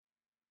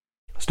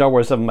Star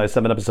Wars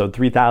 7x7 episode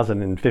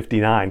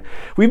 3059.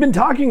 We've been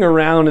talking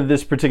around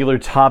this particular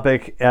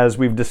topic as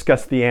we've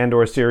discussed the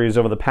Andor series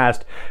over the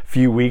past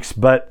few weeks,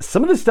 but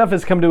some of this stuff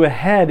has come to a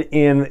head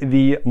in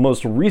the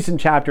most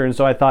recent chapter, and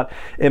so I thought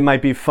it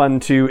might be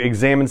fun to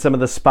examine some of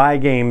the spy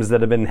games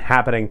that have been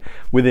happening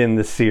within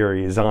the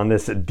series on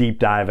this deep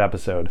dive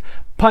episode.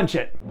 Punch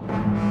it!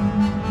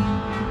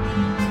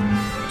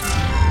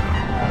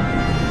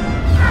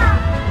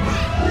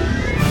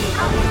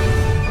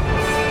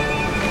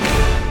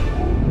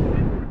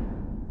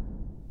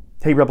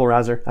 Hey Rebel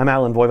Rouser, I'm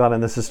Alan Voivod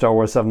and this is Star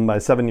Wars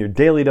 7x7, your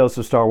daily dose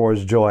of Star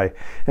Wars joy.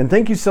 And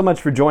thank you so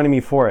much for joining me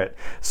for it.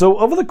 So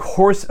over the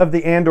course of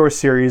the Andor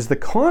series, the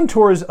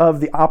contours of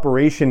the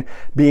operation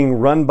being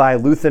run by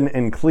Luthen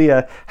and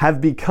Kleya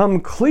have become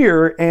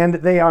clear, and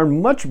they are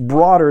much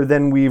broader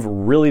than we've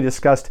really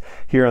discussed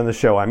here on the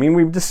show. I mean,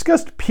 we've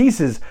discussed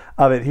pieces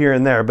of it here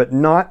and there, but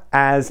not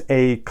as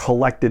a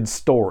collected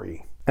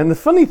story. And the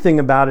funny thing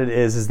about it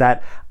is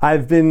that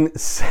I've been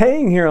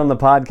saying here on the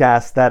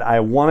podcast that I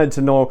wanted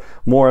to know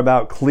more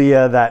about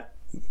Kleya, that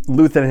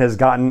Luthen has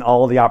gotten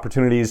all the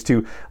opportunities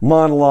to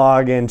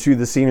monologue and chew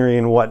the scenery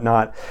and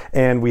whatnot,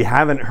 and we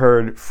haven't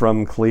heard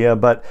from Kleya.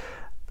 But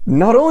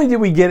not only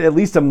did we get at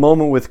least a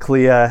moment with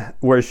Kleya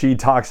where she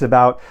talks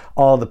about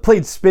all the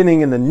plates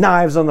spinning and the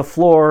knives on the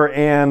floor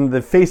and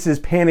the faces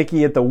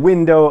panicky at the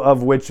window,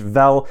 of which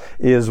Vel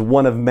is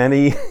one of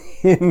many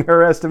in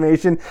her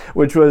estimation,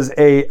 which was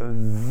a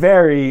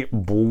very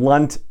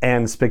blunt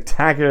and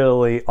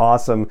spectacularly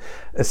awesome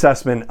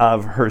assessment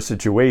of her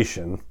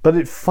situation. But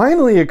it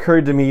finally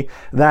occurred to me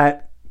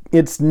that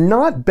it's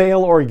not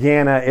Bail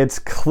Organa, it's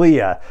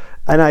Kleya.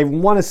 And I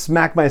want to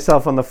smack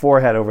myself on the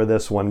forehead over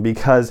this one,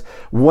 because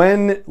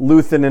when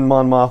Luthen and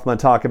Mon Mothma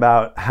talk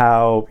about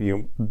how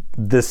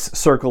this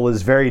circle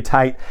is very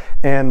tight,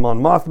 and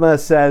Mon Mothma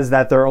says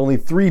that there are only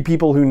 3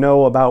 people who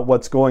know about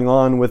what's going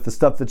on with the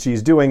stuff that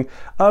she's doing,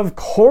 of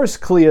course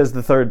Kleya is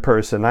the third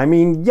person. I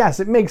mean, yes,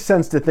 it makes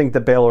sense to think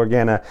that Bail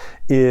Organa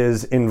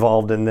is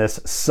involved in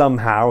this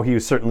somehow. He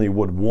certainly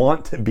would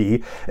want to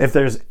be. If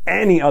there's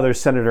any other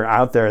senator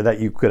out there that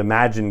you could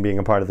imagine being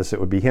a part of this, it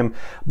would be him.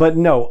 But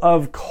no,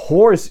 of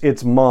course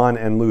it's Mon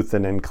and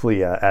Luthen and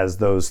Kleya as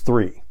those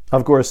 3.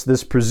 Of course,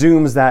 this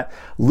presumes that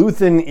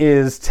Luthen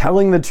is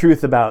telling the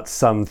truth about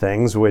some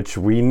things, which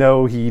we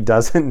know he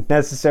doesn't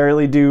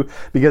necessarily do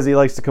because he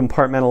likes to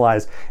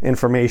compartmentalize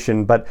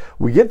information. But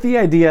we get the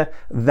idea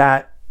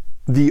that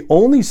the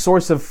only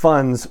source of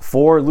funds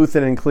for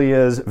Luthen and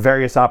Kleya's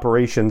various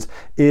operations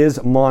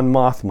is Mon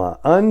Mothma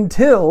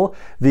until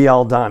the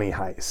Aldhani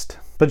heist.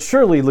 But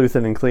surely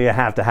Luthen and Kleya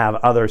have to have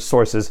other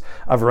sources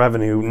of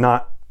revenue,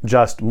 not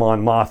just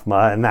Mon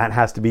Mothma, and that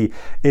has to be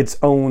its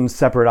own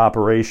separate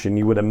operation,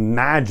 you would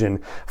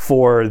imagine,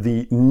 for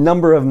the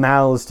number of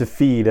mouths to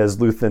feed, as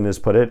Luthen has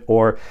put it,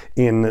 or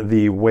in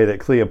the way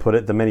that Kleya put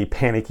it, the many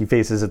panicky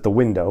faces at the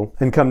window.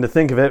 And come to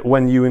think of it,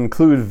 when you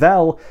include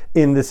Vel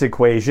in this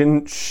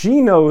equation,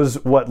 she knows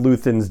what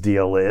Luthen's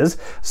deal is,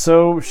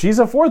 so she's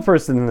a 4th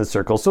person in the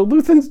circle, so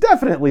Luthen's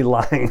definitely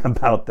lying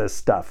about this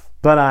stuff.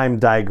 But I'm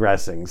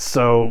digressing.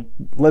 So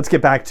let's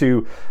get back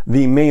to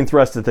the main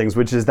thrust of things,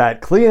 which is that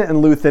Kleya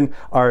and Luthen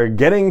are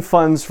getting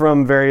funds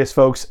from various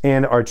folks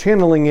and are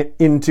channeling it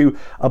into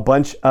a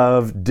bunch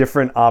of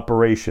different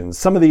operations.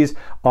 Some of these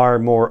are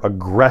more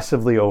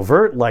aggressively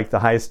overt, like the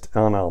heist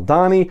on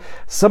Aldhani.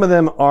 Some of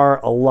them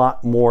are a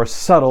lot more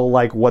subtle,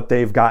 like what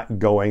they've got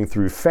going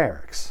through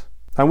Ferrix.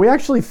 And we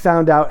actually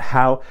found out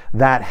how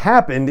that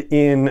happened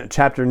in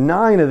Chapter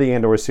 9 of the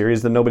Andor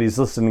series, the Nobody's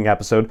Listening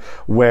episode,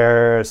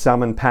 where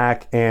Salman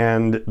Pak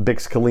and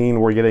Bix Caleen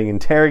were getting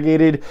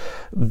interrogated.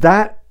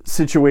 That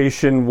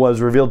situation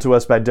was revealed to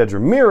us by Dedra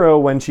Meero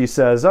when she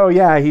says, oh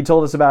yeah, he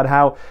told us about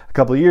how a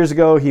couple of years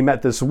ago he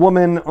met this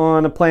woman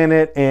on a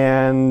planet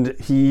and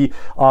he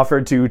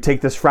offered to take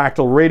this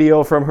fractal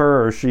radio from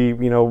her, or she,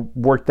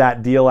 worked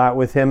that deal out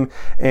with him,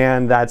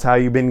 and that's how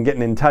you've been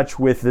getting in touch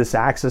with this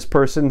Axis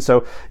person.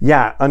 So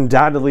yeah,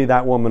 undoubtedly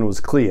that woman was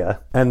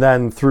Kleya. And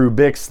then through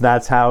Bix,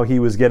 that's how he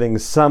was getting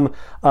some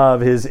of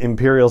his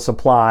Imperial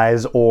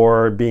supplies,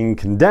 or being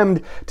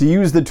condemned to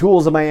use the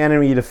tools of my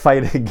enemy to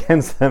fight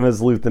against them,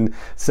 as Luthen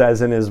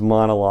says in his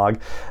monologue.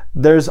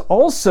 There's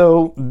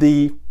also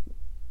the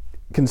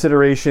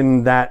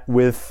consideration that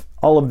with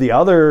all of the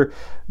other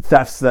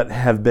thefts that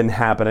have been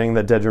happening,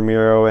 that Dedra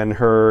Meero and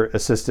her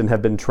assistant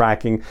have been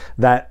tracking,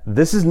 that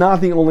this is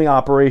not the only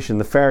operation.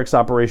 The Ferrix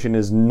operation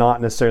is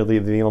not necessarily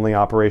the only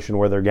operation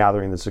where they're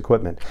gathering this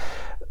equipment.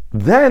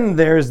 Then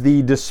there's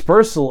the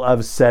dispersal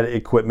of said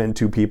equipment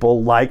to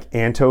people like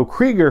Anto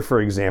Kreegyr,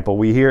 for example.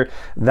 We hear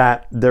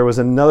that there was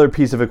another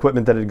piece of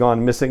equipment that had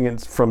gone missing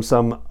from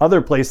some other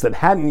place that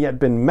hadn't yet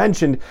been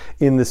mentioned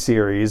in the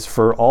series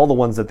for all the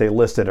ones that they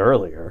listed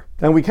earlier.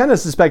 And we kind of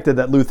suspected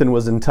that Luthen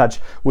was in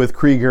touch with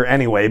Kreegyr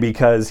anyway,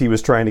 because he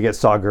was trying to get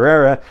Saw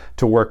Gerrera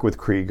to work with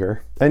Kreegyr.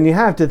 And you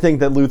have to think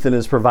that Luthen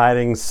is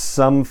providing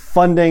some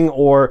funding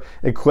or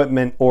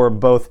equipment or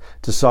both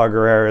to Saw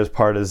Gerrera's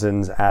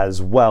partisans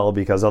as well,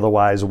 because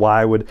Otherwise,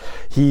 why would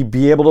he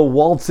be able to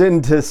waltz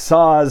into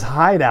Saw's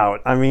hideout?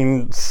 I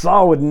mean,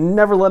 Saw would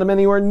never let him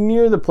anywhere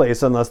near the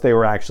place unless they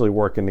were actually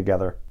working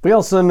together. We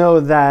also know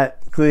that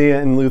Clea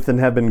and Luthen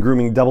have been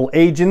grooming double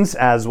agents,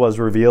 as was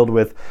revealed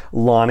with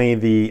Lonnie,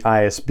 the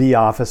ISB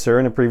officer,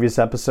 in a previous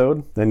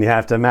episode. Then you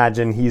have to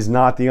imagine he's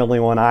not the only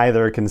one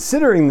either,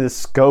 considering the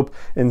scope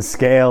and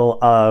scale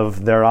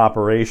of their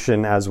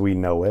operation as we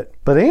know it.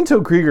 But Anto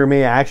Kreegyr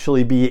may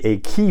actually be a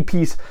key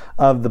piece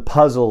of the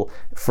puzzle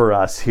for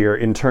us here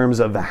in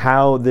terms of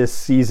how this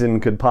season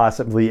could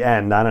possibly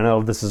end. I don't know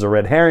if this is a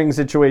red herring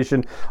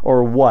situation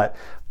or what,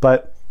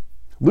 but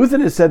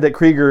Luthen has said that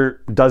Kreegyr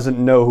doesn't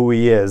know who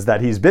he is,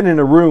 that he's been in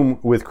a room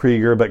with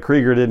Kreegyr, but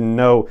Kreegyr didn't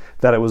know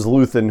that it was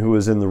Luthen who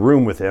was in the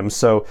room with him.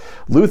 So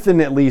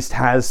Luthen at least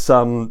has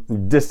some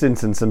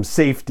distance and some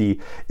safety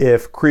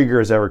if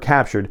Kreegyr is ever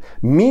captured.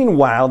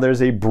 Meanwhile,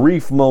 there's a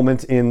brief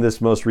moment in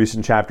this most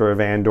recent chapter of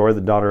Andor, the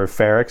Daughter of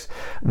Ferrix,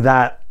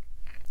 that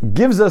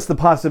gives us the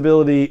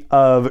possibility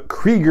of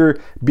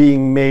Kreegyr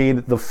being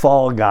made the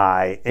fall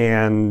guy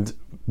and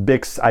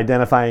Bix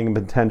identifying him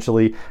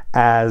potentially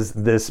as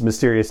this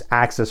mysterious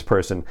Axis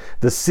person.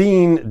 The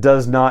scene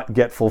does not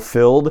get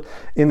fulfilled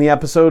in the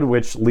episode,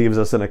 which leaves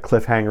us in a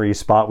cliffhangery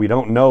spot. We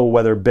don't know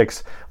whether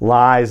Bix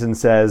lies and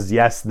says,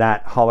 yes,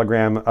 that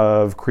hologram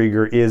of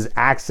Kreegyr is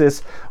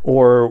Axis,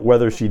 or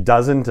whether she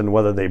doesn't and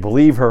whether they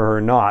believe her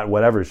or not,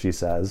 whatever she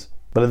says.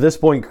 But at this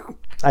point,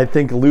 I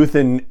think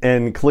Luthen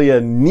and Clea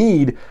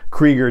need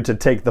Kreegyr to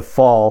take the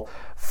fall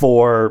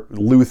for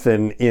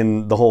Luthen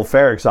in the whole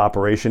Ferrix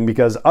operation,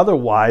 because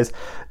otherwise,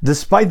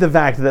 despite the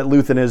fact that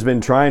Luthen has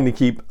been trying to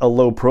keep a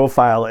low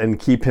profile and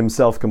keep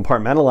himself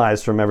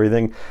compartmentalized from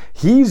everything,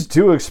 he's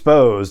too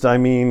exposed. I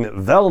mean,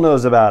 Vel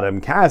knows about him,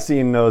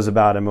 Cassian knows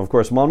about him, of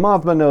course Mon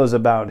Mothma knows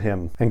about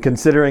him. And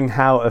considering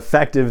how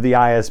effective the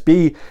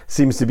ISB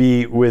seems to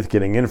be with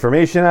getting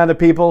information out of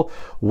people,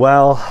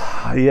 well,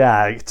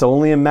 yeah, it's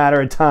only a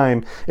matter of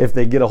time if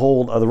they get a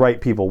hold of the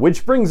right people.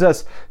 Which brings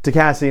us to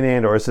Cassian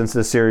Andor, since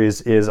this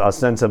series is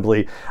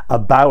ostensibly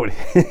about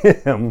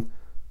him.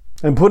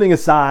 And putting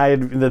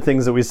aside the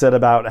things that we said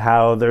about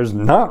how there's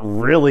not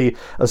really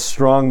a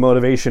strong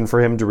motivation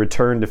for him to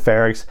return to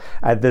Ferrix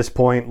at this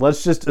point,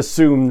 let's just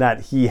assume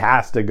that he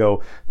has to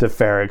go to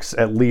Ferrix,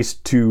 at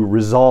least to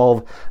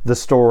resolve the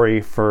story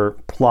for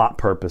plot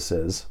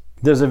purposes.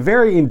 There's a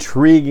very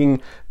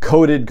intriguing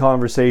coded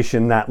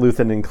conversation that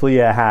Luthen and Clea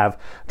have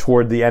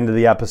toward the end of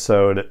the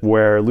episode,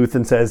 where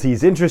Luthen says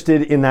he's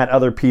interested in that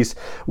other piece,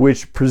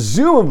 which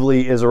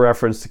presumably is a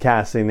reference to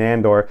Cassian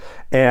Andor,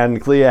 and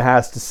Clea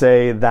has to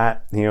say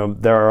that, you know,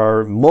 there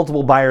are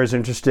multiple buyers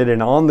interested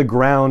and on the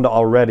ground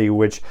already,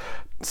 which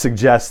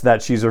suggests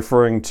that she's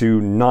referring to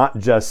not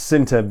just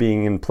Cinta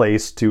being in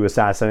place to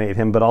assassinate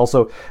him, but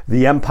also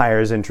the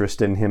Empire's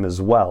interest in him as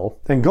well.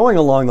 And going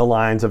along the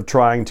lines of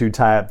trying to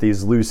tie up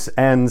these loose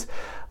ends,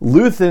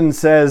 Luthen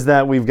says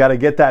that we've got to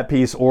get that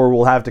piece or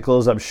we'll have to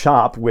close up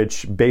shop,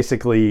 which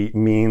basically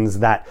means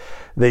that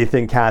they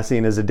think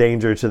Cassian is a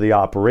danger to the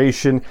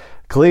operation.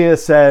 Clea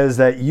says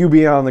that you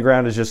being on the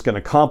ground is just going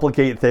to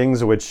complicate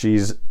things, which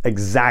she's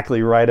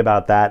exactly right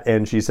about that.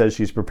 And she says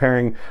she's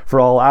preparing for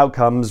all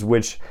outcomes,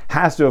 which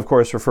has to, of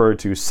course, refer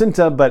to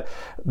Cinta, but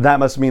that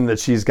must mean that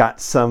she's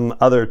got some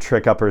other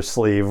trick up her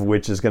sleeve,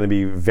 which is going to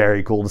be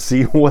very cool to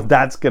see what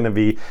that's going to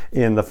be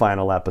in the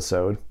final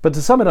episode. But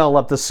to sum it all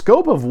up, the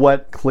scope of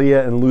what Clea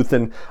and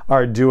Luthen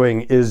are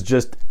doing is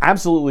just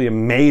absolutely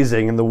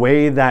amazing. And the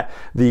way that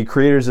the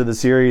creators of the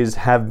series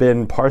have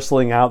been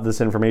parceling out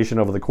this information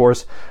over the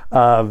course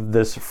of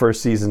this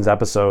first season's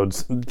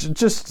episodes,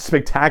 just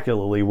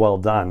spectacularly well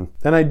done.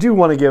 And I do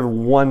want to give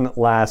one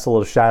last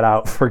little shout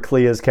out for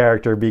Clea's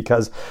character,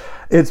 because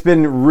it's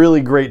been really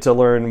great to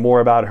learn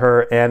more about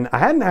her, and I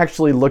hadn't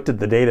actually looked at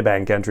the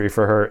databank entry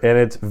for her, and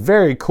it's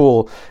very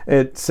cool.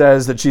 It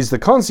says that she's the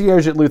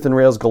concierge at Luthen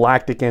Rail's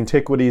Galactic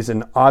Antiquities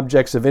and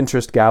Objects of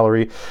Interest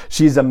Gallery.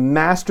 She's a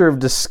master of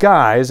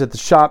disguise. At the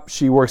shop,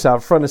 she works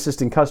out front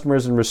assisting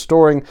customers and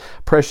restoring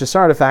precious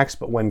artifacts,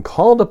 but when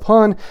called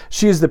upon,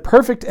 she is the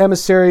perfect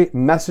emissary,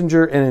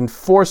 messenger, and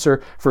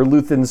enforcer for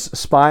Luthen's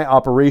spy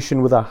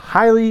operation, with a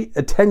highly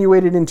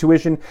attenuated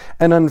intuition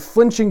and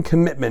unflinching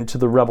commitment to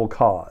the rebel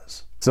cause.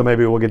 So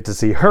maybe we'll get to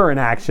see her in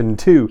action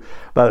too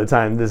by the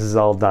time this is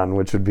all done,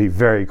 which would be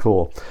very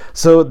cool.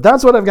 So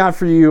that's what I've got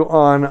for you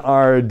on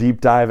our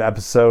deep dive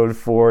episode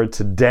for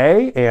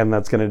today, and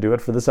that's going to do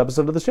it for this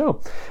episode of the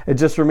show. It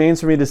just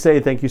remains for me to say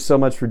thank you so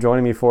much for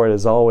joining me for it,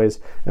 as always,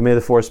 and may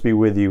the Force be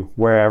with you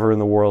wherever in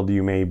the world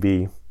you may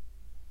be.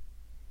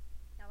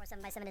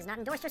 7x7 is not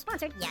endorsed or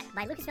sponsored yet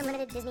by Lucasfilm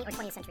Limited, Disney, or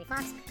 20th Century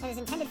Fox, and is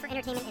intended for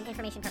entertainment and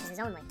information purposes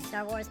only.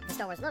 Star Wars, the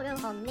Star Wars logo,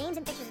 all names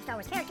and pictures of Star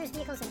Wars characters,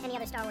 vehicles, and any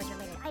other Star Wars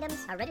related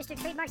items are registered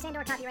trademarks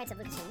and/or copyrights of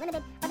Lucasfilm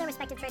Limited, or their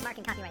respective trademark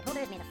and copyright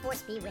holders. May the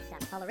Force be with them.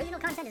 All original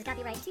content is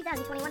copyright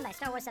 2021 by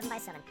Star Wars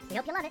 7x7. We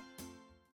hope you love it.